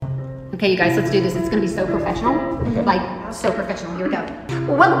Okay, you guys, let's do this. It's going to be so professional. Like, so professional. Here we go.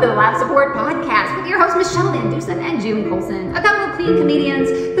 Well, welcome to the Live Support Podcast with your hosts, Michelle Van Dusen and June Colson, a couple of clean comedians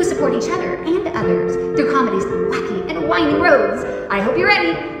who support each other and others through comedy's wacky and winding roads. I hope you're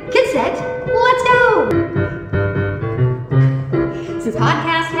ready. Get set. Let's go. Since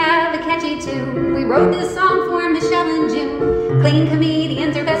podcasts have a catchy tune, we wrote this song for Michelle and June. Clean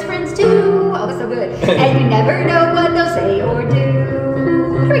comedians are best friends too. Oh, it's so good. And you never know what they'll say or do.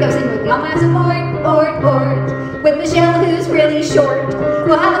 Here we go, sing with me on Live Support, with Michelle who's really short.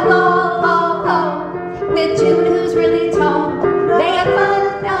 We'll have a ball, with June who's really tall. They have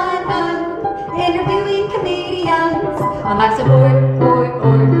fun, interviewing comedians on Live Support,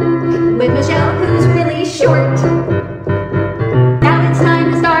 with Michelle who's really short. Now it's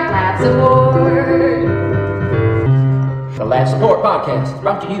time to start Live Support. The Live Support Podcast is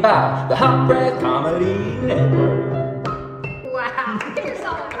brought to you by the Hot Breath Comedy Network. Wow, give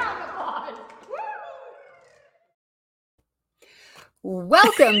yourself a round of applause.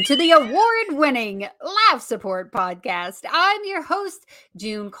 Welcome to the award-winning Live Support Podcast. I'm your host,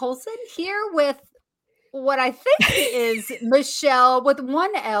 June Colson, here with what I think is Michelle with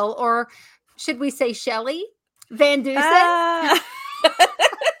one L, or should we say Shelly Van Dusen?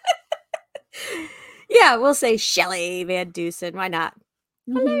 Yeah, we'll say Shelly Van Dusen. Why not?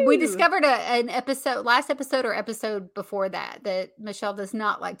 Hello. We discovered an episode, last episode or episode before that Michelle does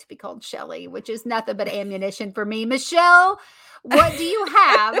not like to be called Shelly, which is nothing but ammunition for me. Michelle, what do you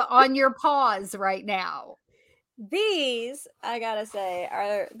have on your paws right now? These, I gotta say,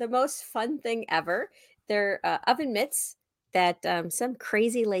 are the most fun thing ever. They're oven mitts that some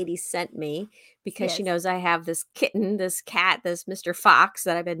crazy lady sent me because she knows I have this kitten, this cat, this Mr. Fox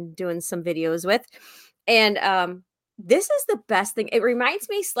that I've been doing some videos with. And this is the best thing. It reminds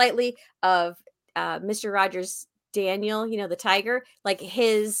me slightly of Mr. Rogers' Daniel, you know, the tiger, like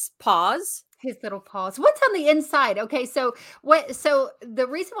his paws. His little paws. What's on the inside? Okay, so the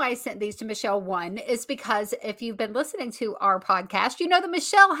reason why I sent these to Michelle, one, is because if you've been listening to our podcast, you know that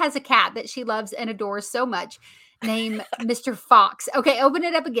Michelle has a cat that she loves and adores so much, named Mr. Fox. Okay, open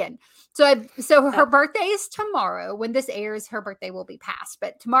it up again. So her birthday is tomorrow. When this airs, her birthday will be past,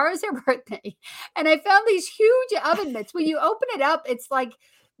 but tomorrow's her birthday. And I found these huge oven mitts. When you open it up, it's like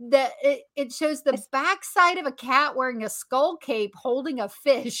it shows the backside of a cat wearing a skull cape holding a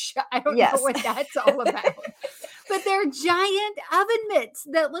fish. I don't know what that's all about. But they're giant oven mitts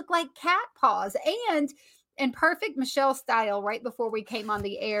that look like cat paws. And in perfect Michelle style, right before we came on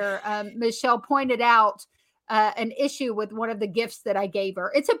the air, Michelle pointed out an issue with one of the gifts that I gave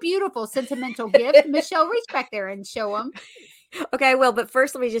her. It's a beautiful, sentimental gift. Michelle, reach back there and show them. Okay, I will. But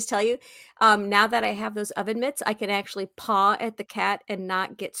first, let me just tell you, now that I have those oven mitts, I can actually paw at the cat and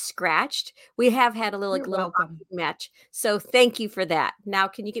not get scratched. We have had a little match. So thank you for that. Now,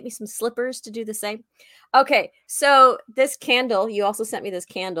 can you get me some slippers to do the same? Okay, so this candle, you also sent me this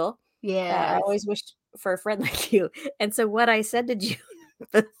candle. Yeah. I always wished for a friend like you. And so what I said to you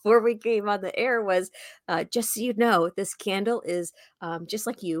before we came on the air was, just so you know, this candle is just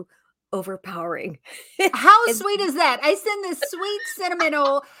like you, overpowering. How sweet is that? I send this sweet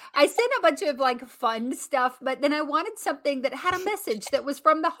sentimental, I sent a bunch of like fun stuff, but then I wanted something that had a message that was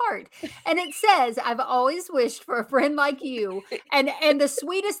from the heart. And it says, I've always wished for a friend like you. And the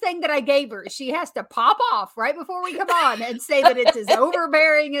sweetest thing that I gave her, she has to pop off right before we come on and say that it's as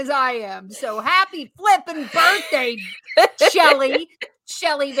overbearing as I am. So happy flipping birthday, Shelly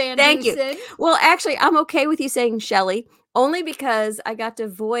Van Dusen. Thank you. Well, actually, I'm okay with you saying Shelly, only because I got to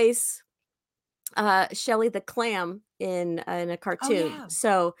voice Shelly the clam in a cartoon. Oh, yeah.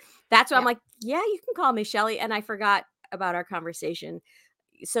 So that's why I'm like, yeah, you can call me Shelly. And I forgot about our conversation.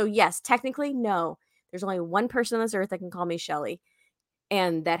 So yes, technically, no. There's only one person on this earth that can call me Shelly.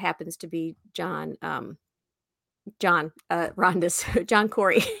 And that happens to be John Corey.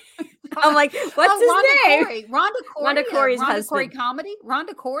 I'm like, what's his name? Corey. Rhonda Corey's Rhonda husband. Corey comedy.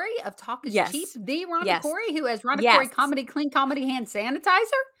 Rhonda Corey of Talk is Cheap. The Rhonda Corey who has Rhonda Corey comedy, clean comedy hand sanitizer.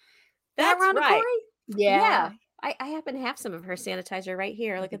 That's Rhonda right. Corey? Yeah. I happen to have some of her sanitizer right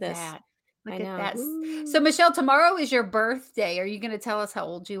here. Look at this. Look at that. So Michelle, tomorrow is your birthday. Are you going to tell us how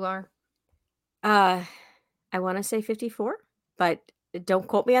old you are? I want to say 54, but don't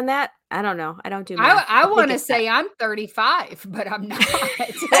quote me on that. I don't know. I don't do math. I want to say I'm 35, but I'm not.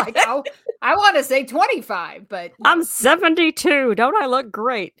 Like I want to say 25, but I'm 72. Don't I look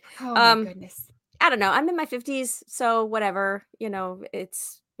great? Oh my goodness. I don't know. I'm in my 50s, so whatever. You know,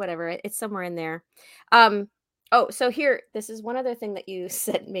 it's whatever. It's somewhere in there. So here, this is one other thing that you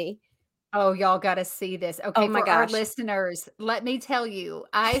sent me. Oh, y'all gotta see this. Oh Okay, my for our gosh. listeners, let me tell you,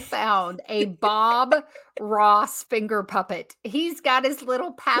 I found a Bob Ross finger puppet. He's got his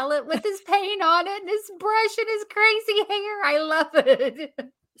little palette with his paint on it and his brush and his crazy hair. I love it.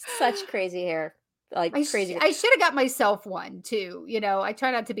 Such crazy hair. Like crazy. I should have got myself one too. I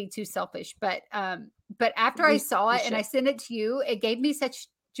try not to be too selfish, but after I saw You it and I should. sent it to you, it gave me such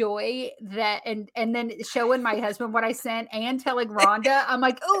joy that and then showing my husband what I sent and telling Rhonda, I'm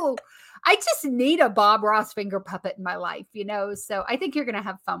like, oh, I just need a Bob Ross finger puppet in my life. So I think you're gonna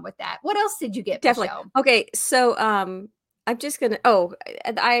have fun with that. What else did you get, Definitely. Michelle? Okay, so I'm just gonna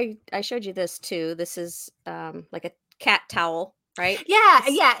and I showed you this too. This is like a cat towel, right? Yeah,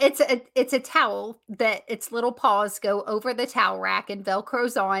 It's yeah, it's a towel that its little paws go over the towel rack and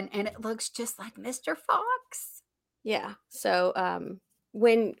velcros on, and it looks just like Mr. Fox. yeah. So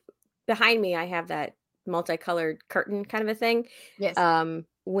when behind me I have that multicolored curtain kind of a thing. Yes.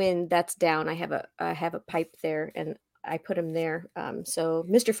 When that's down, I have a pipe there and I put him there. So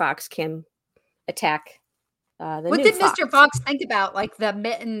Mr. Fox can attack the What new did fox. Mr. Fox think about, like, the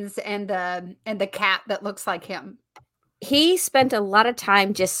mittens and the cat that looks like him? He spent a lot of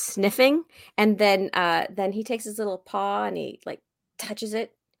time just sniffing, and then he takes his little paw and he like touches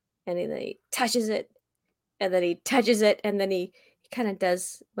it, and then he touches it, and then he touches it, and then he kind of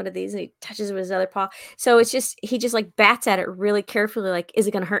does one of these and he touches it with his other paw. So it's just he just like bats at it really carefully, like, is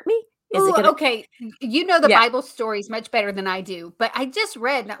it gonna hurt me? Is it Ooh, gonna okay. You know the Yeah. Bible stories much better than I do, but I just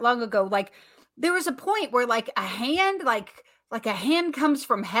read not long ago, like, there was a point where, like a hand comes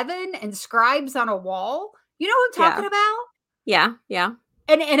from heaven and scribes on a wall. You know what I'm Yeah. talking about? Yeah. Yeah.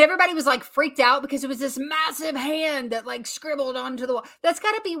 And everybody was, like, freaked out because it was this massive hand that, like, scribbled onto the wall. That's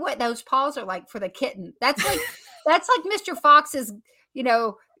gotta be what those paws are like for the kitten. That's like Mr. Fox's, you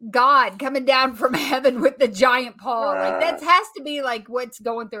know, God coming down from heaven with the giant paw. Like, that has to be, like, what's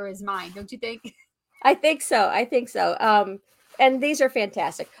going through his mind, don't you think? I think so. I think so. And these are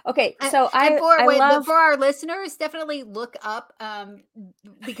fantastic. Okay, And so and I love for our listeners, definitely look up,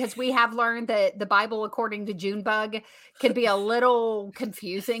 because we have learned that the Bible according to Junebug can be a little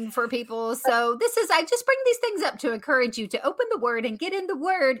confusing for people. So I just bring these things up to encourage you to open the Word and get in the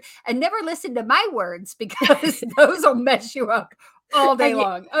Word and never listen to my words because those will mess you up all day and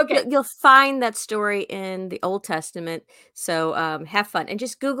long. Okay. you'll find that story in the Old Testament. So have fun and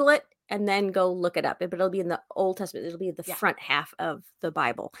just Google it and then go look it up. But it'll be in the Old Testament. It'll be the Yeah. front half of the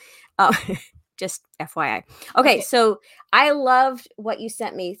Bible. Uh, just FYI. Okay, Okay. so I loved what you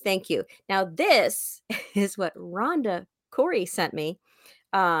sent me. Thank you. Now this is what Rhonda Corey sent me.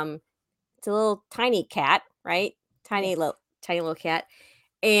 It's a little tiny cat, right? Yes. Tiny little cat,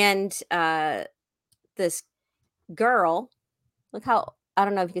 and this girl. Look how I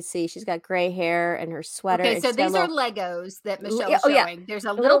don't know if you can see. She's got gray hair and her sweater, Okay, and so she's got a these are little. Legos that Yeah, Michelle's oh yeah, showing. There's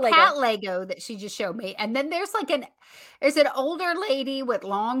a a little little Lego. cat Lego that she just showed me, and then there's an older lady with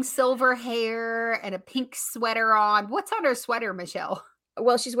long silver hair and a pink sweater on. What's on her sweater, Michelle?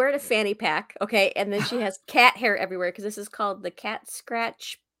 Well, she's wearing a fanny pack, okay, and then she has cat hair everywhere because this is called the cat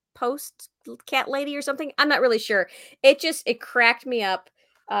scratch post cat lady or something. I'm not really sure. It cracked me up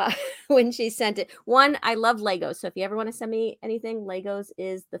when she sent it. One, I love Legos, so if you ever want to send me anything, Legos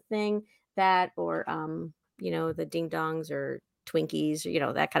is the thing. That or the ding dongs or Twinkies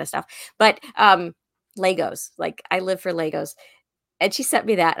or that kind of stuff. But Legos, like I live for Legos. And she sent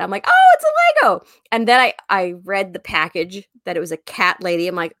me that. And I'm like, oh, it's a Lego. And then I read the package that it was a cat lady.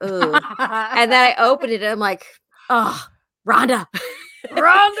 I'm like, oh. And then I opened it and I'm like, oh, Rhonda.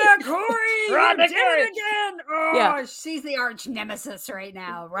 Rhonda Corey, Rhonda you did Corey. it again. Oh, Yeah. she's the arch nemesis right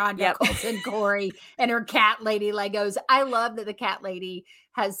now. Rhonda Yep. Colson Corey and her cat lady Legos. I love that the cat lady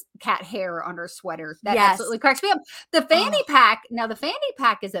has cat hair on her sweater. That Yes. absolutely cracks me up. The fanny pack. Now, the fanny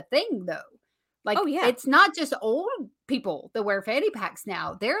pack is a thing, though. Like, Oh, yeah. it's not just old people that wear fanny packs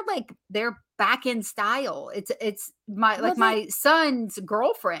now. They're back in style. It's Well, my son's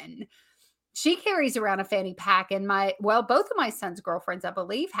girlfriend. She carries around a fanny pack, and both of my son's girlfriends, I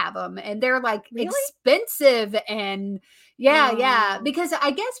believe, have them, and they're like Really? expensive. And yeah, Oh. because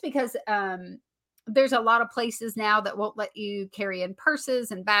there's a lot of places now that won't let you carry in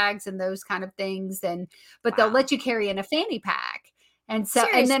purses and bags and those kind of things, but they'll Wow. let you carry in a fanny pack. And so,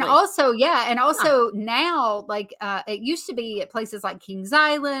 and then Seriously? also now, like, it used to be at places like Kings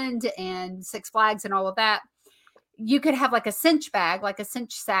Island and Six Flags and all of that, you could have like a cinch bag, like a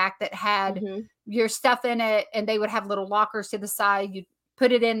cinch sack that had Mhm. your stuff in it, and they would have little lockers to the side. You'd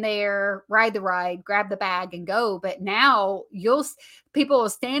put it in there, ride the ride, grab the bag, and go. But now people will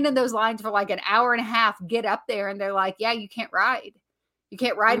stand in those lines for like an hour and a half, get up there, and they're like, "Yeah, you can't ride. You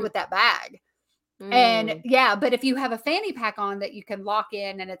can't ride Mm. with that bag." And yeah, but if you have a fanny pack on that you can lock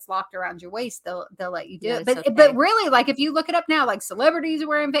in and it's locked around your waist, they'll let you do it. But really, like if you look it up now, like celebrities are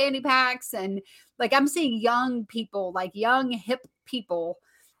wearing fanny packs, and like I'm seeing young people, like young hip people.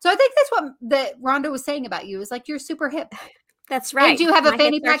 So I think that's what that Rhonda was saying about you, is like you're super hip. That's right. And you have a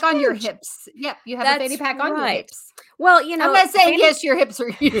fanny pack on your hips. Yep, you have a fanny pack on your hips. Well, you know, I'm not saying yes, your hips are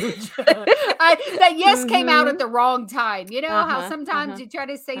huge. That yes came out at the wrong time. You know how sometimes you try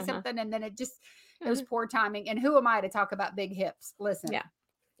to say something and then it was poor timing. And who am I to talk about big hips? Listen,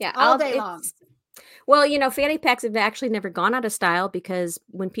 yeah, all day long. Well, you know, fanny packs have actually never gone out of style, because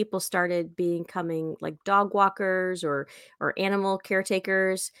when people started becoming like dog walkers or animal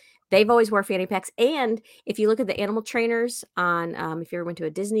caretakers, they've always wore fanny packs. And if you look at the animal trainers on, if you ever went to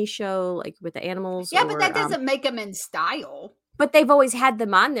a Disney show, like with the animals. Yeah, but that doesn't make them in style. But they've always had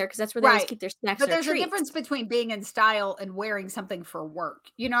them on there because that's where they always keep their snacks. But there's treats. a difference between being in style and wearing something for work.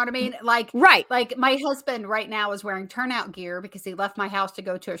 You know what I mean? Like, right. Like my husband right now is wearing turnout gear because he left my house to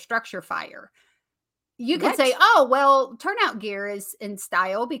go to a structure fire. You could say, oh, well, turnout gear is in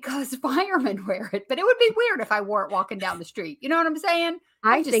style because firemen wear it, but it would be weird if I wore it walking down the street. You know what I'm saying?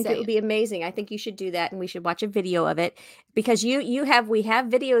 I think it would be amazing. I think you should do that, and we should watch a video of it, because we have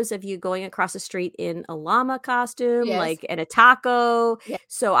videos of you going across the street in a llama costume, like in a taco. Yes.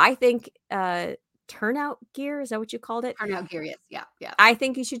 So I think turnout gear, is that what you called it? Turnout gear, yes. Yeah. I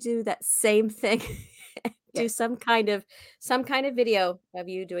think you should do that same thing. Do some kind of video of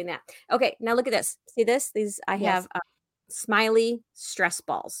you doing that. Okay, now look at this. See this? I have smiley stress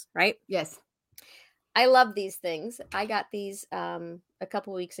balls, right? Yes. I love these things. I got these a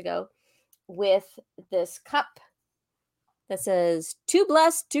couple weeks ago with this cup that says, "Too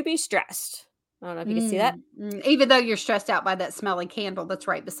blessed to be stressed." I don't know if you can see that. Even though you're stressed out by that smelly candle that's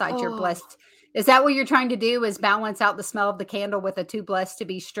right beside your blessed. Is that what you're trying to do, is balance out the smell of the candle with a too blessed to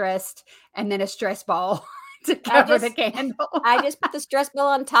be stressed and then a stress ball to cover the candle? I just put the stress ball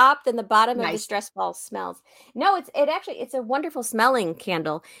on top, then the bottom of the stress ball smells. No, it's a wonderful smelling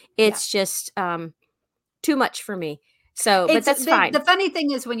candle. It's just too much for me. So, but that's fine. The funny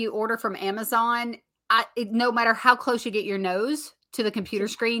thing is, when you order from Amazon, no matter how close you get your nose to the computer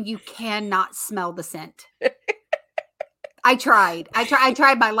screen, you cannot smell the scent. I tried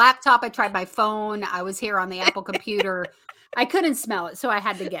my laptop. I tried my phone. I was here on the Apple computer. I couldn't smell it, so I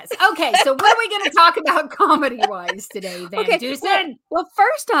had to guess. Okay, so what are we going to talk about comedy-wise today, Van Dusen? Well,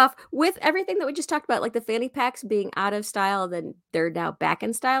 first off, with everything that we just talked about, like the fanny packs being out of style, then they're now back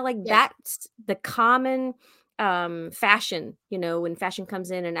in style. Like that's the common fashion, you know, when fashion comes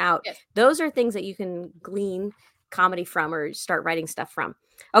in and out. Yes. Those are things that you can glean comedy from or start writing stuff from.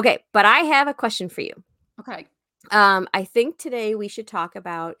 Okay, but I have a question for you. Okay. I think today we should talk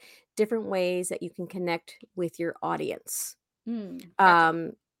about different ways that you can connect with your audience.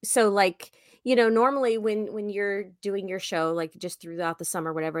 So like, you know, normally when you're doing your show, like just throughout the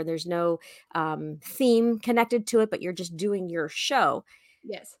summer, whatever, there's no theme connected to it, but you're just doing your show.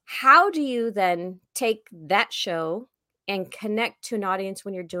 Yes. How do you then take that show and connect to an audience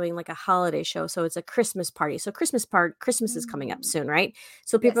when you're doing like a holiday show? So it's a Christmas party. So Christmas is coming up soon, right?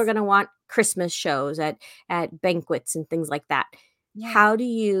 So people are going to want Christmas shows at banquets and things like that. Yeah. How do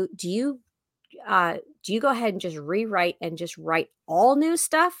you go ahead and just rewrite and just write all new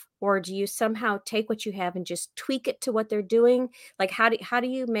stuff, or do you somehow take what you have and just tweak it to what they're doing? Like how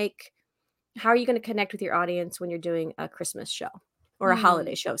are you going to connect with your audience when you're doing a Christmas show or a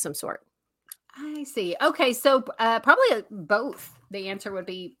holiday show of some sort? I see. Okay. So probably both. The answer would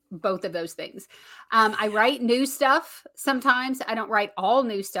be both of those things. I write new stuff sometimes. I don't write all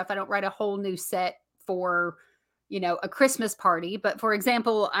new stuff. I don't write a whole new set for, you know, a Christmas party. But for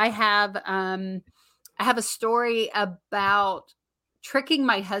example, I have a story about tricking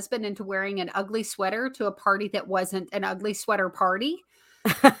my husband into wearing an ugly sweater to a party that wasn't an ugly sweater party.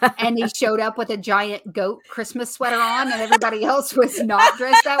 And he showed up with a giant goat Christmas sweater on, and everybody else was not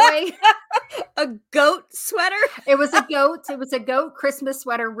dressed that way. A goat sweater? It was a goat Christmas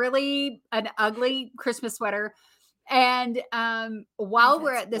sweater, really an ugly Christmas sweater. And while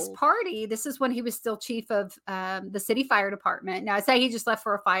we're at this party, this is when he was still chief of the city fire department. Now I say he just left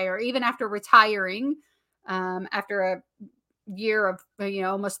for a fire, even after retiring, after a year of, you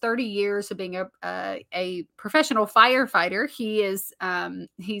know, almost 30 years of being a professional firefighter. He's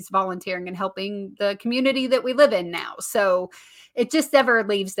volunteering and helping the community that we live in now. So it just never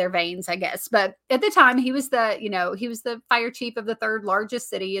leaves their veins, I guess. But at the time he was the fire chief of the third largest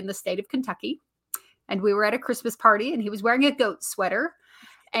city in the state of Kentucky. And we were at a Christmas party and he was wearing a goat sweater.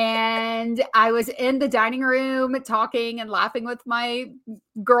 And I was in the dining room talking and laughing with my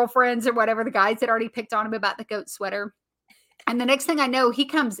girlfriends or whatever, the guys had already picked on him about the goat sweater. And the next thing I know, he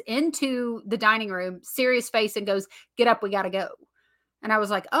comes into the dining room, serious face, and goes, "Get up, we got to go." And I was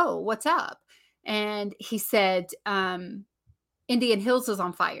like, "Oh, what's up?" And he said, Indian Hills is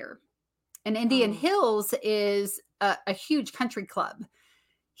on fire. And Indian Oh. Hills is a huge country club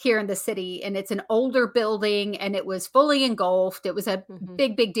here in the city. And it's an older building and it was fully engulfed. It was a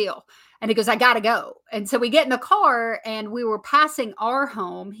big deal. And he goes, "I got to go." And so we get in the car and we were passing our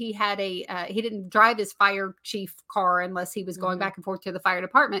home. He had he didn't drive his fire chief car unless he was going back and forth to the fire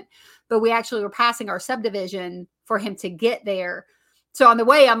department. But we actually were passing our subdivision for him to get there. So on the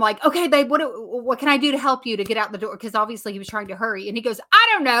way, I'm like, "Okay, babe, what can I do to help you to get out the door?" Because obviously he was trying to hurry. And he goes, "I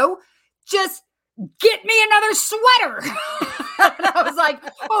don't know. Just get me another sweater." And I was like,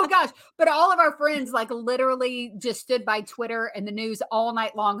 "Oh gosh." But all of our friends like literally just stood by Twitter and the news all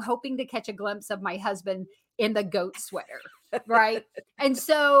night long, hoping to catch a glimpse of my husband in the goat sweater. Right. And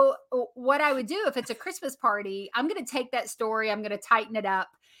so what I would do if it's a Christmas party, I'm going to take that story, I'm going to tighten it up,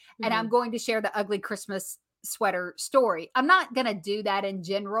 and I'm going to share the ugly Christmas sweater story. I'm not going to do that in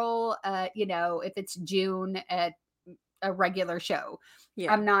general. If it's June at a regular show,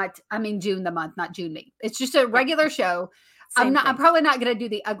 June the month, not June. It's just a regular show. I'm probably not going to do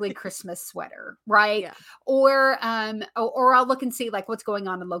the ugly Christmas sweater. Right. Yeah. Or I'll look and see like what's going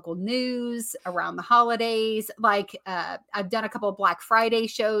on in local news around the holidays. Like, I've done a couple of Black Friday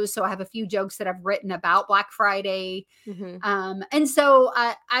shows. So I have a few jokes that I've written about Black Friday. And so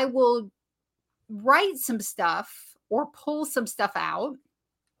I will write some stuff or pull some stuff out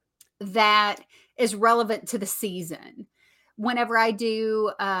that is relevant to the season. Whenever I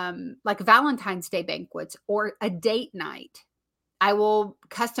do like Valentine's Day banquets or a date night, I will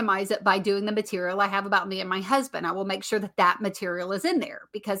customize it by doing the material I have about me and my husband. I will make sure that that material is in there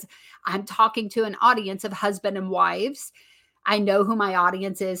because I'm talking to an audience of husband and wives. I know who my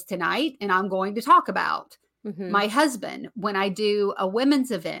audience is tonight, and I'm going to talk about my husband. When I do a women's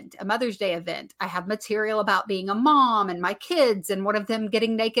event, a Mother's Day event, I have material about being a mom and my kids and one of them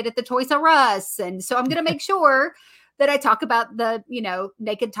getting naked at the Toys R Us. And so I'm going to make sure that I talk about the,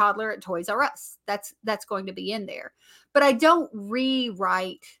 naked toddler at Toys R Us. That's going to be in there. But I don't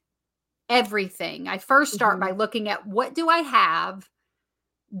rewrite everything. I first start by looking at what do I have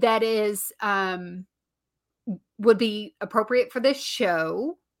that is would be appropriate for this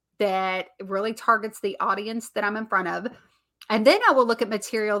show, that really targets the audience that I'm in front of. And then I will look at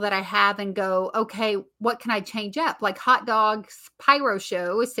material that I have and go, okay, what can I change up? Like hot dogs pyro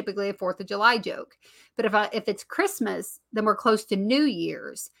show is typically a 4th of July joke. But if it's Christmas, then we're close to New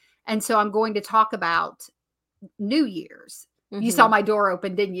Year's. And so I'm going to talk about New Year's. You saw my door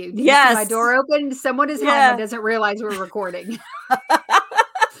open, didn't you? Did yes. You see my door open? Someone is home and doesn't realize we're recording.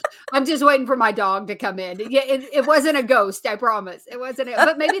 I'm just waiting for my dog to come in. Yeah, it wasn't a ghost, I promise. It wasn't.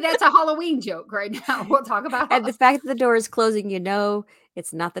 But maybe that's a Halloween joke right now. We'll talk about And the fact that the door is closing,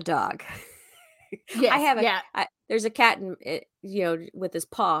 it's not the dog. Yes, there's a cat, with his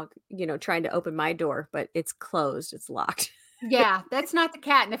paw, trying to open my door, but it's closed. It's locked. Yeah, that's not the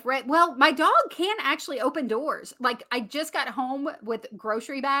cat. And my dog can actually open doors. Like I just got home with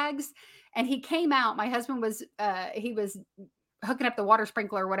grocery bags, and he came out. My husband was he was hooking up the water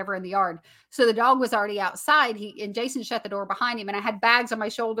sprinkler or whatever in the yard. So the dog was already outside. And Jason shut the door behind him, and I had bags on my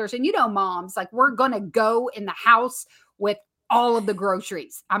shoulders. And moms, like, we're going to go in the house with all of the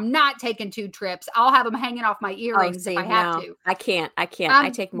groceries. I'm not taking 2 trips. I'll have them hanging off my earrings if I have to. I can't. I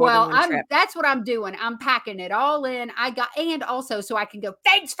take more than one trip. That's what I'm doing. I'm packing it all in. And also so I can go,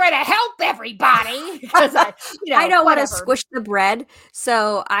 "Thanks for the help, everybody." Because I don't want to squish the bread,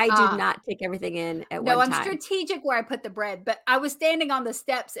 so I do not take everything in at one time. No, I'm strategic where I put the bread. But I was standing on the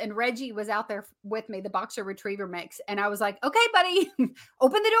steps, and Reggie was out there with me, the boxer retriever mix, and I was like, "Okay, buddy,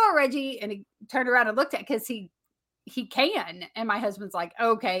 open the door, Reggie." And he turned around and looked at, because he can. And my husband's like,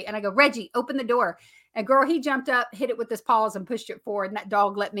 "Okay." And I go, "Reggie, open the door." And girl, he jumped up, hit it with his paws, and pushed it forward. And that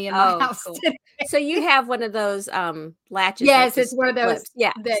dog let me in my house. Cool. So you have one of those latches. Yes, it's one of those. Flips.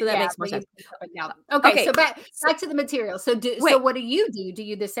 Yeah. So that makes more sense. Okay. So back to the material. So what do you do? Do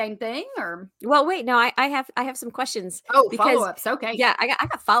you do the same thing, or? Well, wait, no, I have some questions. Oh, follow-ups. Okay. Yeah, I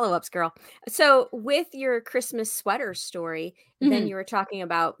got follow-ups, girl. So with your Christmas sweater story, then you were talking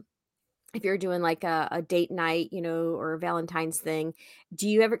about, if you're doing like a date night, or a Valentine's thing, do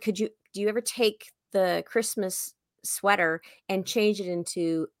you ever take the Christmas sweater and change it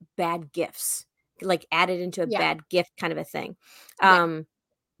into bad gifts, like add it into a bad gift kind of a thing?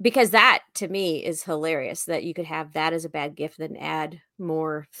 Because that to me is hilarious, that you could have that as a bad gift, then add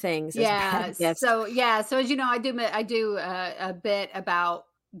more things as bad gifts. So as you know, I do a bit about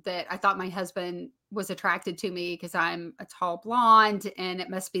that. I thought my husband was attracted to me because I'm a tall blonde, and it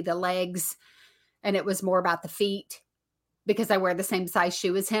must be the legs, and it was more about the feet. because I wear the same size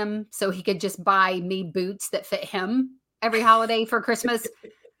shoe as him. So he could just buy me boots that fit him every holiday for Christmas.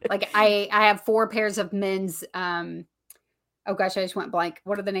 Like I have 4 pairs of men's, oh gosh, I just went blank.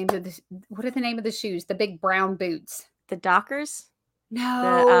 What are the names of the shoes? The big brown boots. The Dockers?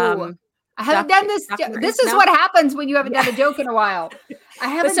 No. I haven't done this. This is what happens when you haven't done a joke in a while. I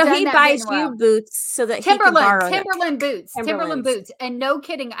haven't so done he that buys in a while. you boots so that he can borrow Timberland boots. Timberlands. Timberland boots. And no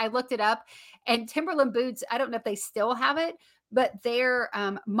kidding, I looked it up. And Timberland boots, I don't know if they still have it, but their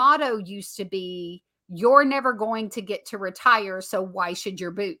motto used to be, "You're never going to get to retire, so why should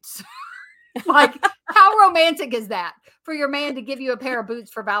your boots?" Like, how romantic is that for your man to give you a pair of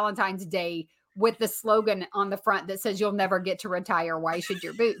boots for Valentine's Day with the slogan on the front that says, "You'll never get to retire, why should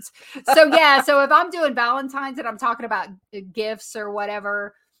your boots?" So yeah, so if I'm doing Valentine's and I'm talking about gifts or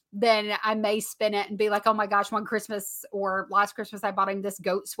whatever, then I may spin it and be like, "Oh my gosh, one Christmas or last Christmas I bought him this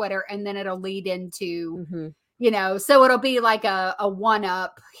goat sweater," and then it'll lead into so it'll be like a one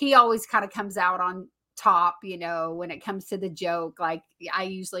up. He always kind of comes out on top, when it comes to the joke. Like, I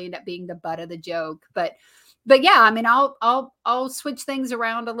usually end up being the butt of the joke, but yeah, I mean, I'll switch things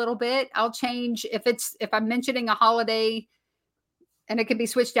around a little bit. I'll change if I'm mentioning a holiday and it can be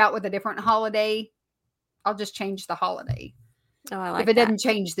switched out with a different holiday, I'll just change the holiday. Oh, I like if it doesn't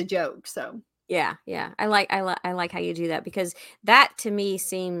change the joke. So yeah. I like how you do that, because that to me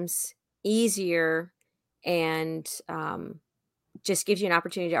seems easier and just gives you an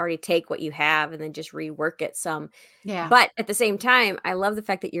opportunity to already take what you have and then just rework it some. Yeah. But at the same time, I love the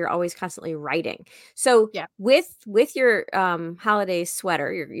fact that you're always constantly writing. So with your holiday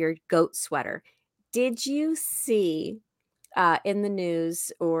sweater, your goat sweater, did you see in the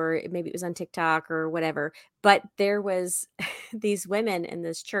news, or maybe it was on TikTok or whatever, but there was these women in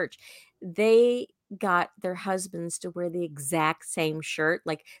this church, they got their husbands to wear the exact same shirt,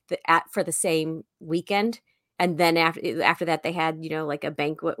 like for the same weekend. And then after that, they had, like a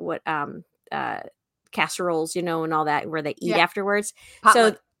banquet, casseroles, and all that, where they eat afterwards.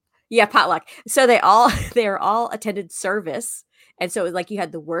 Potluck. So potluck. So they all attended service. And so it was like you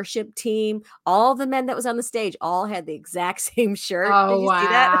had the worship team, all the men that was on the stage all had the exact same shirt. Oh, did you see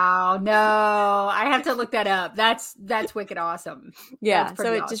that? Wow. No, I have to look that up. That's wicked awesome. Yeah.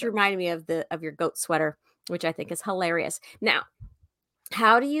 So it just reminded me of your goat sweater, which I think is hilarious. Now,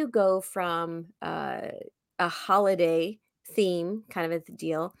 how do you go from a holiday theme kind of a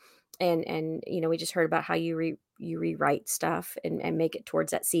deal, and we just heard about how you rewrite stuff and make it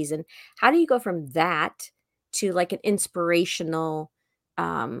towards that season? How do you go from that to like an inspirational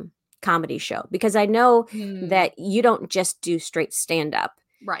comedy show? Because I know that you don't just do straight stand-up,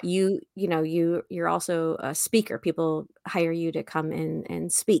 right? You're also a speaker. People hire you to come in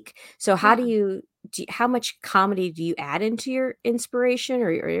and speak. So how how much comedy do you add into your inspiration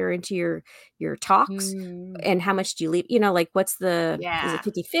or into your talks? And how much do you leave? Like, what's the, is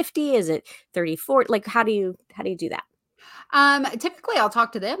it 50-50? Is it 30-40? Like, how do you do that? Typically I'll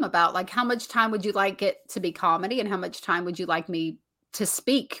talk to them about, like, how much time would you like it to be comedy and how much time would you like me to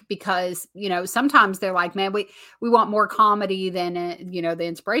speak? Because, sometimes they're like, man, we want more comedy than, the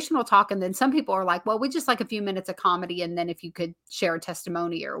inspirational talk. And then some people are like, well, we just like a few minutes of comedy. And then if you could share a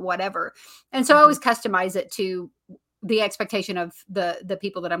testimony or whatever. And so I always customize it to the expectation of the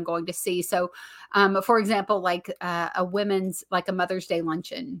people that I'm going to see. So, for example, like a women's, like a Mother's Day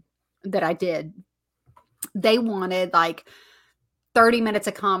luncheon that I did, they wanted like 30 minutes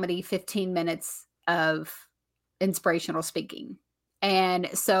of comedy, 15 minutes of inspirational speaking. And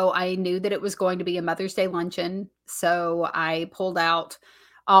so I knew that it was going to be a Mother's Day luncheon. So I pulled out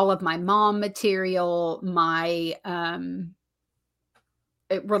all of my mom material, my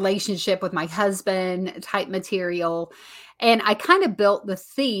relationship with my husband type material. And I kind of built the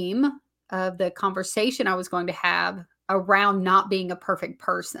theme of the conversation I was going to have around not being a perfect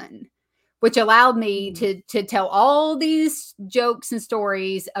person, which allowed me to tell all these jokes and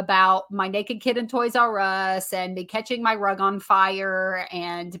stories about my naked kid in Toys R Us and me catching my rug on fire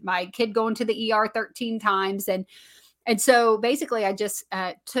and my kid going to the ER 13 times. And so basically I just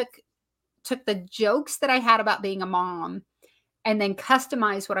took the jokes that I had about being a mom and then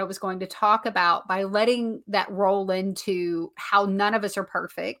customized what I was going to talk about by letting that roll into how none of us are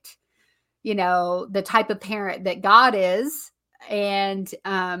perfect, the type of parent that God is, and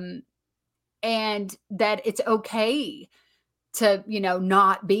that it's okay to,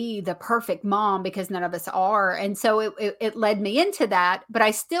 not be the perfect mom because none of us are. And so it led me into that, but I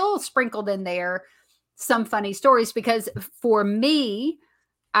still sprinkled in there some funny stories because for me,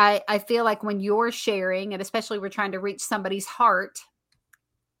 I feel like when you're sharing, and especially we're trying to reach somebody's heart,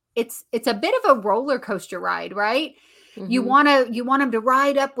 it's a bit of a roller coaster ride, right? You want them to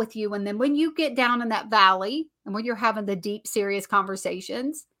ride up with you. And then when you get down in that valley and when you're having the deep, serious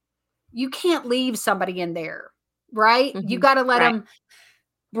conversations, you can't leave somebody in there, right? You got to let them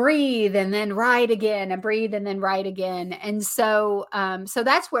breathe and then ride again and breathe and then ride again. And so, so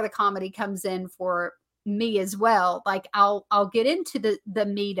that's where the comedy comes in for me as well. Like I'll get into the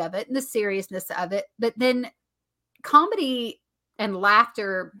meat of it and the seriousness of it, but then comedy and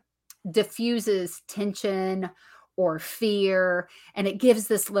laughter diffuses tension or fear, and it gives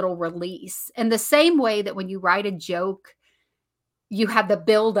this little release. And the same way that when you write a joke, you have the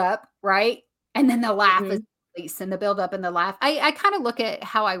build up, right? And then the laugh is release and the build up and the laugh. I kind of look at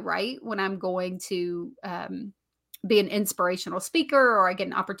how I write when I'm going to be an inspirational speaker or I get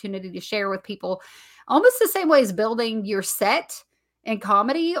an opportunity to share with people, almost the same way as building your set in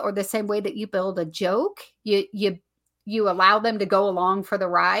comedy, or the same way that you build a joke. You allow them to go along for the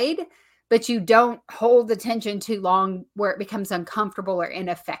ride, but you don't hold the tension too long where it becomes uncomfortable or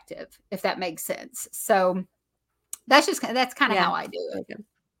ineffective, if that makes sense. So that's kind of how I do it.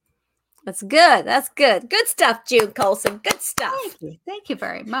 That's good. That's good. Good stuff, June Colson. Good stuff. Thank you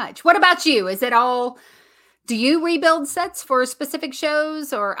very much. What about you? Is it all, do you rebuild sets for specific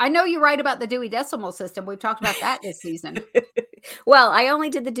shows? Or I know you write about the Dewey Decimal System. We've talked about that this season. Well, I only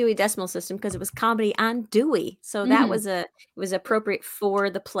did the Dewey Decimal System because it was comedy on Dewey. So that it was appropriate for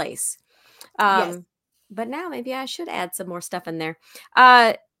the place. Yes. But now maybe I should add some more stuff in there.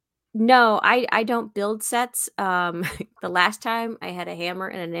 No, I don't build sets. The last time I had a hammer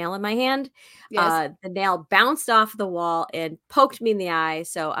and a nail in my hand, the nail bounced off the wall and poked me in the eye.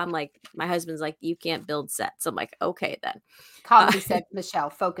 So I'm like, my husband's like, you can't build sets. I'm like, okay, then. Comedy said,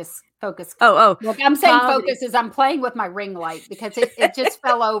 Michelle, focus. Oh. Look, I'm saying focus as I'm playing with my ring light because it just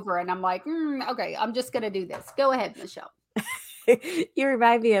fell over and I'm like, okay, I'm just going to do this. Go ahead, Michelle. You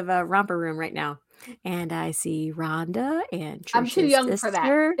remind me of a Romper Room right now. And I see Rhonda and Trisha's I'm too young sister.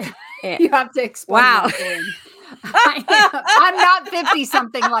 for that. You have to explain. Wow. I'm not 50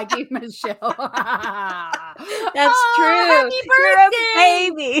 something like you, Michelle. That's true. Happy birthday, you're a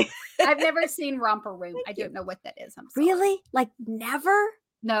baby. I've never seen Romper Room. I don't know what that is. I'm sorry. Really? Like never?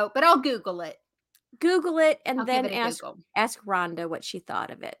 No, but I'll Google it. Google it and I'll then give it a Google. ask Rhonda what she thought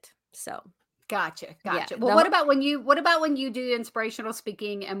of it. So Gotcha. Yeah, Well, what about when you do inspirational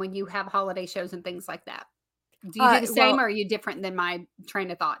speaking and when you have holiday shows and things like that? Do you do the same, or are you different than my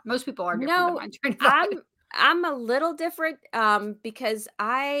train of thought? Most people are different than my train of thought. I'm a little different because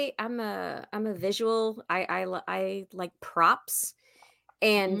I'm a visual. I like props,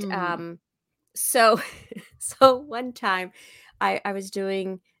 and so one time I was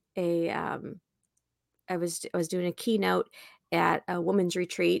doing I was doing a keynote at a women's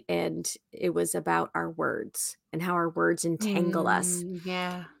retreat, and it was about our words and how our words entangle us.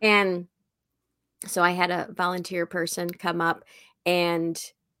 Yeah. And so I had a volunteer person come up, and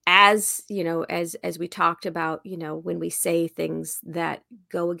as you know, as we talked about, when we say things that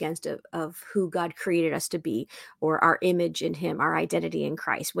go against of who God created us to be, or our image in Him, our identity in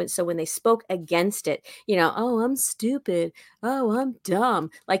Christ. When they spoke against it, oh, I'm stupid, oh, I'm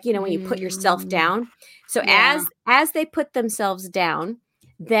dumb, like when you put yourself down. So as they put themselves down,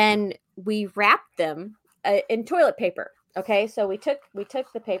 then we wrapped them in toilet paper. Okay, so we took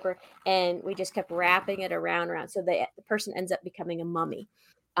the paper and we just kept wrapping it around, so the person ends up becoming a mummy.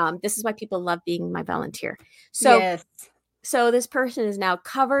 This is why people love being my volunteer. So this person is now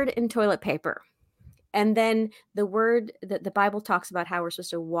covered in toilet paper, and then the word that the Bible talks about how we're supposed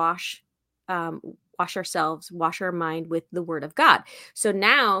to wash ourselves, wash our mind with the Word of God. So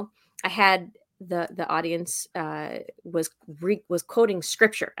now I had the audience was quoting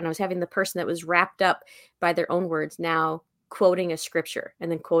scripture, and I was having the person that was wrapped up by their own words now quoting a scripture,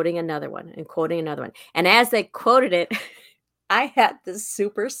 and then quoting another one, and quoting another one. And as they quoted it, I had this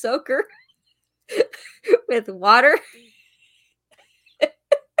super soaker with water,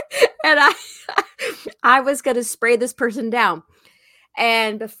 and I was going to spray this person down.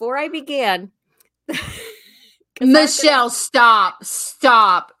 And before I began, Michelle, stop.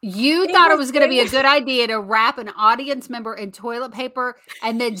 You thought it was going to be a good idea to wrap an audience member in toilet paper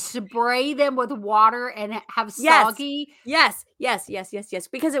and then spray them with water and have soggy. Yes.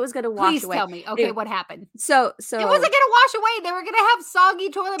 Because it was going to wash away. Please tell me. Okay, what happened? So it wasn't going to wash away. They were going to have soggy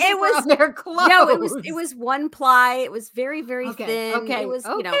toilet paper on their clothes. No, it was one ply. It was very, very thin. Okay. It was,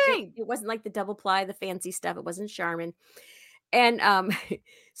 it wasn't like the double ply, the fancy stuff. It wasn't Charmin. And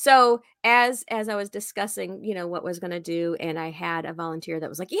so as I was discussing, what was going to do, and I had a volunteer that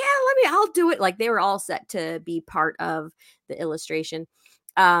was like, yeah, I'll do it. Like they were all set to be part of the illustration.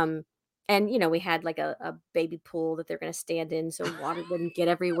 And, we had like a baby pool that they're going to stand in so water wouldn't get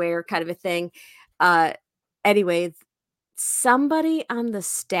everywhere kind of a thing. Anyway, somebody on the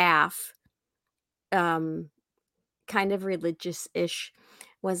staff, kind of religious-ish,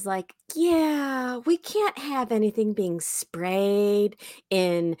 was like, "Yeah, we can't have anything being sprayed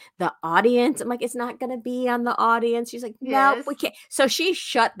in the audience." I'm like, "It's not gonna be on the audience." She's like, "Nope, Yes. we can't." So she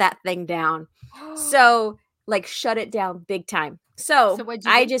shut that thing down. So, like, shut it down big time. So So what'd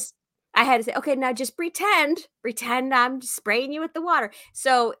you do? I had to say, "Okay, now just pretend I'm spraying you with the water."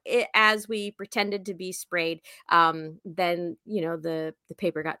 So as we pretended to be sprayed, then the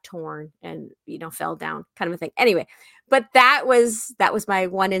paper got torn and fell down, kind of a thing. Anyway, but that was my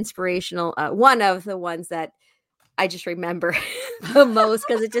one inspirational, one of the ones that I just remember the most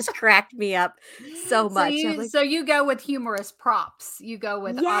because it just cracked me up so So much. I'm you like, so you go with humorous props. You go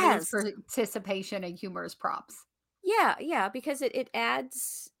with audience yes. participation and humorous props. Yeah, yeah, because it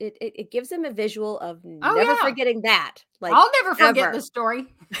adds it gives them a visual of Oh never yeah. forgetting that, like, I'll never forget ever. the story.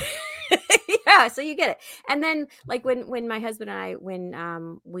 Yeah, so you get it. And then, like, when my husband and I,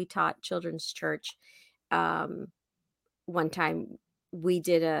 when we taught children's church, um one time we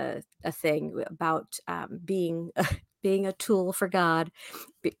did a thing about being being a tool for God.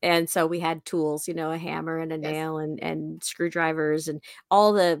 And so we had tools, a hammer and a Yes. nail and screwdrivers and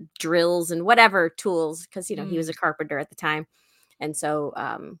all the drills and whatever tools, because he was Mm. a carpenter at the time. And so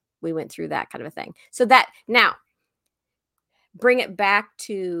we went through that kind of a thing. So that now bring it back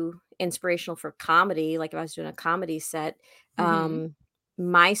to inspirational for comedy, like if I was doing a comedy set, Mhm.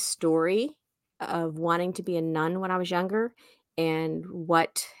 my story of wanting to be a nun when I was younger and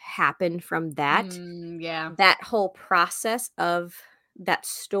what happened from that, Yeah. that whole process of that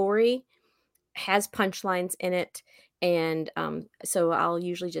story has punchlines in it. And so I'll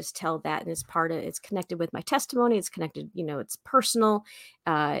usually just tell that, and it's connected with my testimony. It's connected, it's personal,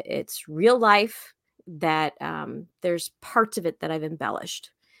 it's real life, that there's parts of it that I've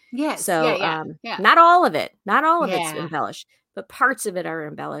embellished. Yes. Yeah, So yeah. Yeah. not all of it's Yeah. embellished, but parts of it are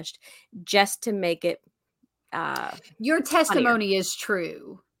embellished just to make it uh Your funnier. testimony is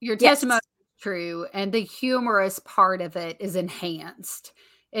true. Your testimony Yes. is true, and the humorous part of it is enhanced.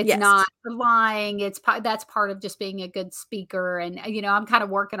 It's Yes. not lying. That's part of just being a good speaker. And I'm kind of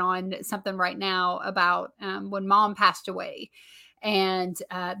working on something right now about when Mom passed away, and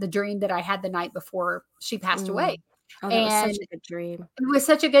the dream that I had the night before she passed away. Mm. Oh, that was And such a good dream. it was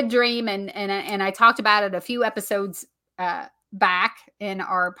such a good dream, and I talked about it a few episodes back in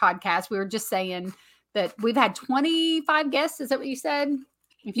our podcast. We were just saying that we've had 25 guests. Is that what you said?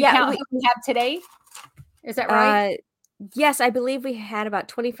 If you Yeah, count who we have today, is that right? uh yes, I believe we had about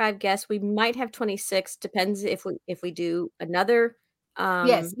 25 guests. We might have 26, depends if we do another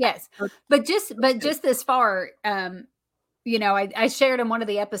Yes, yes. episode But just or but two. just this far, I shared in one of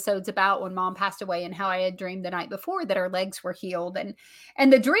the episodes about when Mom passed away and how I had dreamed the night before that her legs were healed,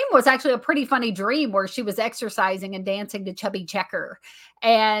 and the dream was actually a pretty funny dream where she was exercising and dancing to Chubby Checker,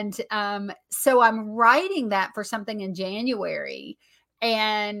 and so I'm writing that for something in January,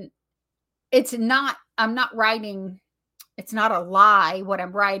 and I'm not writing. It's not a lie what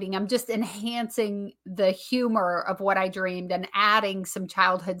I'm writing. I'm just enhancing the humor of what I dreamed and adding some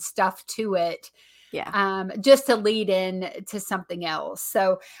childhood stuff to it, Yeah. just to lead in to something else.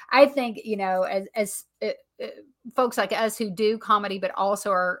 So I think, as folks like us who do comedy, but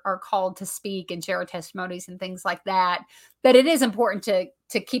also are called to speak and share our testimonies and things like that, that it is important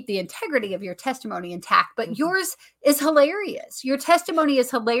to keep the integrity of your testimony intact. But Mhm. yours is hilarious. Your testimony is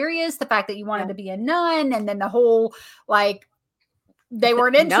hilarious. The fact that you wanted Yeah. to be a nun, and then the whole like they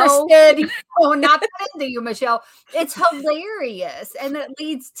weren't No. interested, not that into you, Michelle. It's hilarious. And it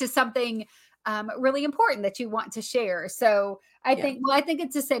leads to something really important that you want to share. So Yeah. I think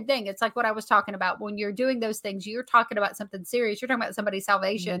it's the same thing. It's like what I was talking about when you're doing those things, you're talking about something serious. You're talking about somebody's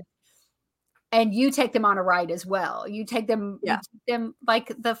salvation, Mhm. and you take them on a ride as well. You Yeah. take them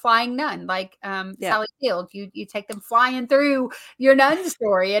like the flying nun, like Yeah. Sally Field. You take them flying through your nun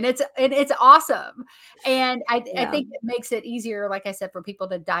story, and it's awesome. And I Yeah. think it makes it easier, like I said, for people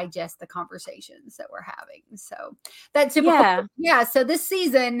to digest the conversations that we're having. So that's super cool. Yeah. Yeah. So this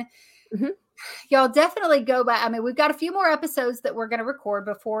season, Mhm. y'all definitely go back. I mean, we've got a few more episodes that we're going to record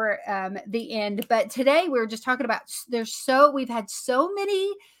before the end, but today we were just talking about we've had so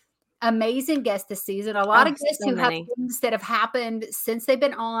many amazing guests this season. A lot Oh, of guests so who have many. things that have happened since they've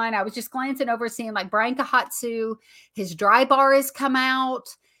been on. I was just glancing over, seeing like Brian Kahatsu, his dry bar has come out.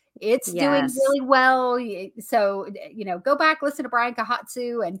 It's doing Yes. really well. So, go back, listen to Brian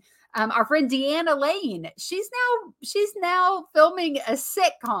Kahatsu, and our friend Deanna Lane. She's now filming a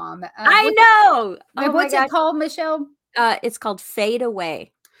sitcom. I know. Oh my What's it gosh. called, Michelle? It's called Fade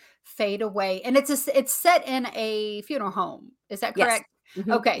Away. Fade Away, and it's set in a funeral home. Is that Yes. correct?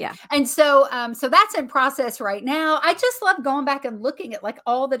 Okay. Yeah. And so so that's in process right now. I just love going back and looking at like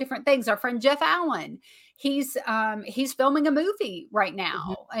all the different things. Our friend Jeff Allen, he's filming a movie right Mhm.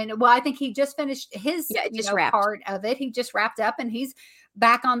 now. And well, I think he just finished his, Yeah, it just wrapped. part of it. He just wrapped up and he's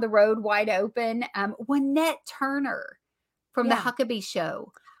back on the road wide open. Wynette Turner from the Yeah. Huckabee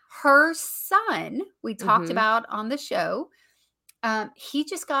Show. Her son, we talked Mhm. about on the show. He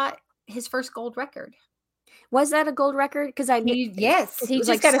just got his first gold record. Was that a gold record? Because I knew Yes, it he was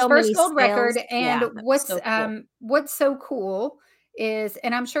just like got his so first many gold sales. record. And Yeah, that's so cool. what's so cool is,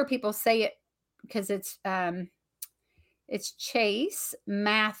 and I'm sure people say it because it's Chase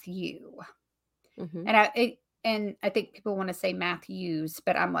Matthew. Mhm. And I think people want to say Matthews,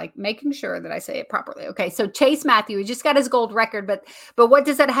 but I'm like making sure that I say it properly. Okay, so Chase Matthew, he just got his gold record, but what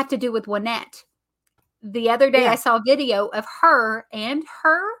does that have to do with Wynette? The other day Yeah. I saw a video of her and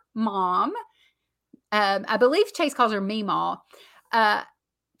her mom. I believe Chase calls her Meemaw.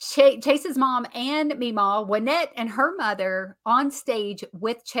 Chase's mom and Meemaw, Wynette and her mother on stage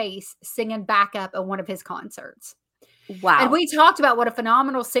with Chase singing backup at one of his concerts. And Wow. we talked about what a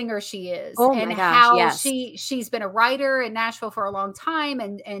phenomenal singer she is Oh and my gosh, how yes. she's been a writer in Nashville for a long time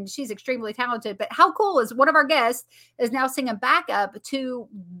and she's extremely talented. But how cool is one of our guests is now singing backup to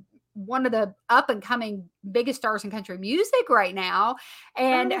one of the up and coming biggest stars in country music right now.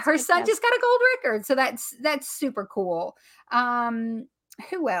 And that's her son fantastic. just got a gold record. So that's super cool.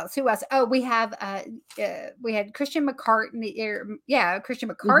 Who else? Oh, we had Christian McCartney. Christian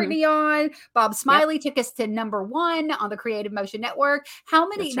McCartney on. Bob Smiley took us to #1 on the Creative Motion Network. How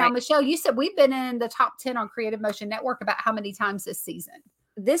many? That's Now, right. Michelle, you said we've been in the top 10 on Creative Motion Network about how many times this season?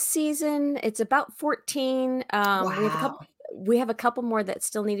 This season, it's about 14. Wow. We have a couple more that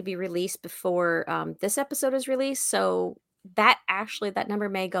still need to be released before this episode is released. So that number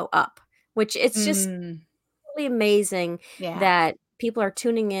may go up, which it's just really amazing Yeah. that people are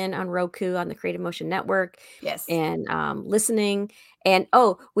tuning in on Roku on the Creative Motion Network Yes. and listening. And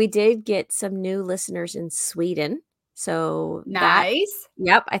we did get some new listeners in Sweden. So Nice.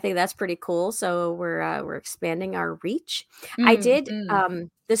 yep, I think that's pretty cool. So we're expanding our reach. I did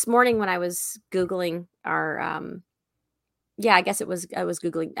this morning when I was Googling our I guess I was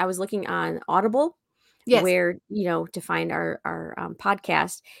Googling. I was looking on Audible Yes. where, to find our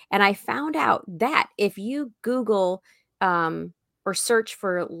podcast. And I found out that if you Google or search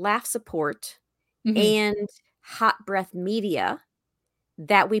for Laugh Support and Hot Breath Media,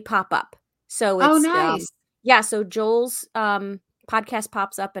 that we pop up. So Oh, it's nice. so Joel's podcast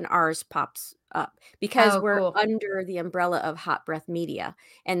pops up and ours pops up because we're cool. under the umbrella of Hot Breath Media.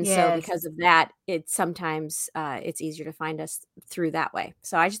 And so Yes. because of that, it's sometimes it's easier to find us through that way.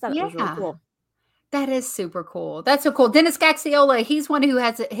 So I just thought it was really cool. That is super cool. That's so cool. Dennis Gaxiola, he's one who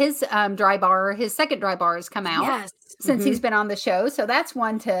has his dry bar, his second dry bar has come out since he's been on the show. So that's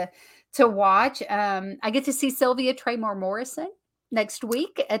one to watch. I get to see Sylvia Traymore Morrison next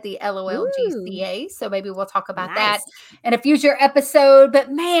week at the LOLGCA. So maybe we'll talk about that in a future episode.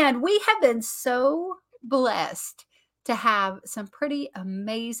 But man, we have been so blessed to have some pretty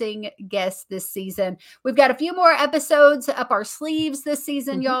amazing guests this season. We've got a few more episodes up our sleeves this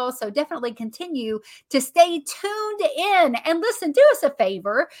season, y'all. So definitely continue to stay tuned in and listen. Do us a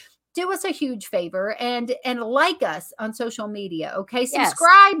favor. Do us a huge favor and like us on social media. Okay.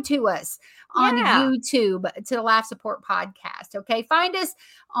 Subscribe to us on YouTube to the Laugh Support Podcast. Okay. Find us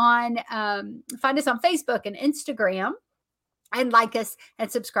on Facebook and Instagram. And like us and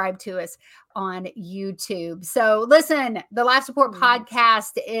subscribe to us on YouTube. So listen, the Laugh Support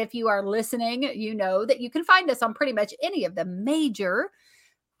Podcast, if you are listening, you know that you can find us on pretty much any of the major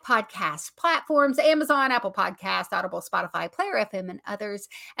podcast platforms: Amazon, Apple Podcast, Audible, Spotify, Player FM, and others.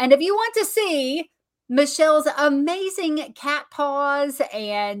 And if you want to see Michelle's amazing cat paws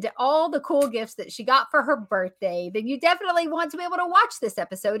and all the cool gifts that she got for her birthday, then you definitely want to be able to watch this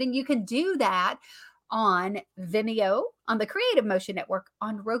episode. And you can do that on Vimeo, on the Creative Motion Network,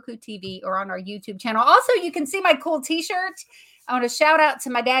 on Roku TV, or on our YouTube channel. Also, you can see my cool t-shirt. I want to shout out to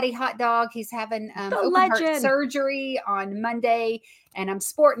my daddy Hot Dog. He's having open heart surgery on Monday, and I'm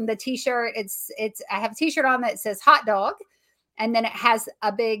sporting the t-shirt. I have a t-shirt on that says Hot Dog, and then it has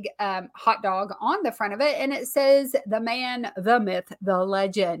a big hot dog on the front of it, and it says the man, the myth, the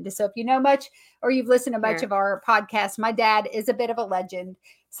legend. So if you know much or you've listened to much of our podcast, my dad is a bit of a legend.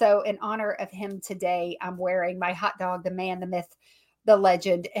 So in honor of him today, I'm wearing my Hot Dog, the man, the myth, the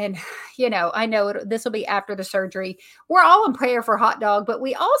legend. And, I know this will be after the surgery. We're all in prayer for Hot Dog, but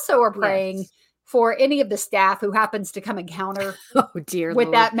we also are praying for any of the staff who happens to come encounter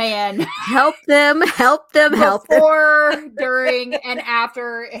with that man. Help them. Before, during, and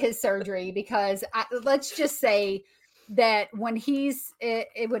after his surgery, because let's just say that when he's at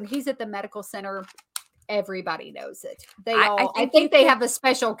the medical center, everybody knows it. I think they have a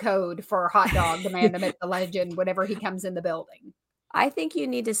special code for Hot Dog, the man, the myth, the legend, whenever he comes in the building. I think you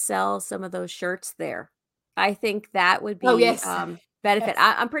need to sell some of those shirts there. I think that would be benefit. Yes.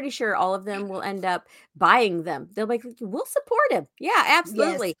 I'm pretty sure all of them will end up buying them. They'll be like, we'll support him. Yeah,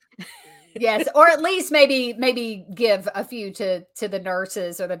 absolutely. Yes. Or at least maybe give a few to the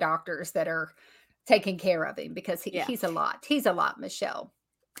nurses or the doctors that are taking care of him, because he's a lot. He's a lot, Michelle.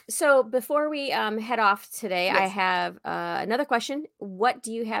 So before we head off today, I have another question. What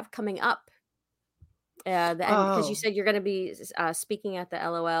do you have coming up? Because you said you're going to be speaking at the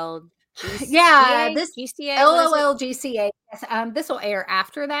LOL GCA? This GCA, LOL GCA. Yes, this will air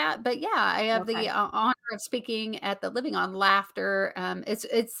after that, but I have the honor of speaking at the Living on Laughter.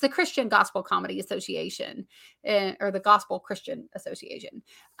 It's the Christian Gospel Comedy Association, or the Gospel Christian Association,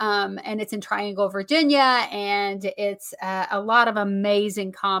 and it's in Triangle, Virginia, and it's a lot of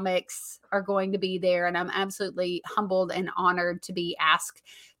amazing comics are going to be there, and I'm absolutely humbled and honored to be asked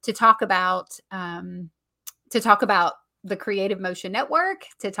to talk about the Creative Motion Network,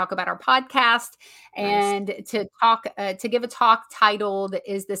 to talk about our podcast, and to give a talk titled,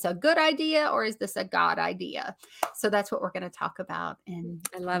 "Is this a good idea or is this a God idea?" So that's what we're going to talk about. And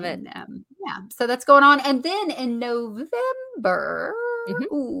I love it. So that's going on. And then in November,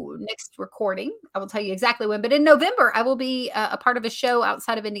 next recording, I will tell you exactly when, but in November, I will be a part of a show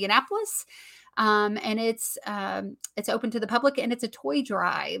outside of Indianapolis. And it's open to the public, and it's a toy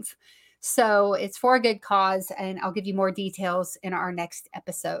drive. So it's for a good cause, and I'll give you more details in our next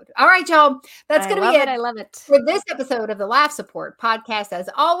episode. All right, y'all. That's going to be it. I love it. For this episode of the Laugh Support Podcast.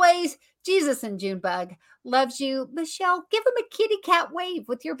 As always, Jesus and Junebug loves you. Michelle, give him a kitty cat wave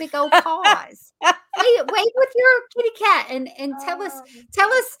with your big old paws. wave with your kitty cat and tell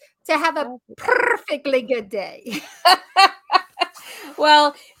us to have a perfectly good day.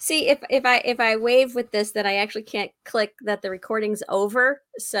 Well, see, if I wave with this, then I actually can't click that the recording's over.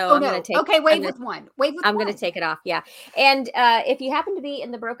 So I'm going to take. Wave with one. I'm going to take it off. Yeah. And if you happen to be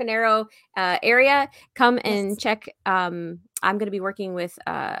in the Broken Arrow area, come and check. I'm going to be working with.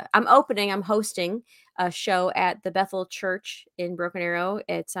 I'm hosting a show at the Bethel Church in Broken Arrow.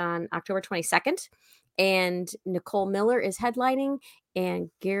 It's on October 22nd. And Nicole Miller is headlining, and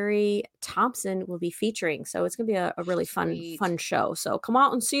Gary Thompson will be featuring. So it's going to be a really fun show. So come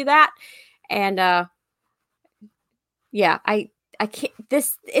out and see that. And I can't,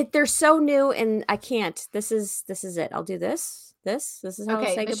 they're so new, and I can't, this is it. I'll do this. This is how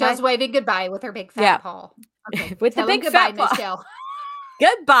I say goodbye. Michelle's waving goodbye with her big fat paw. Okay. With the big fat paw. Michelle.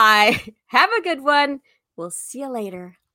 Goodbye. Have a good one. We'll see you later.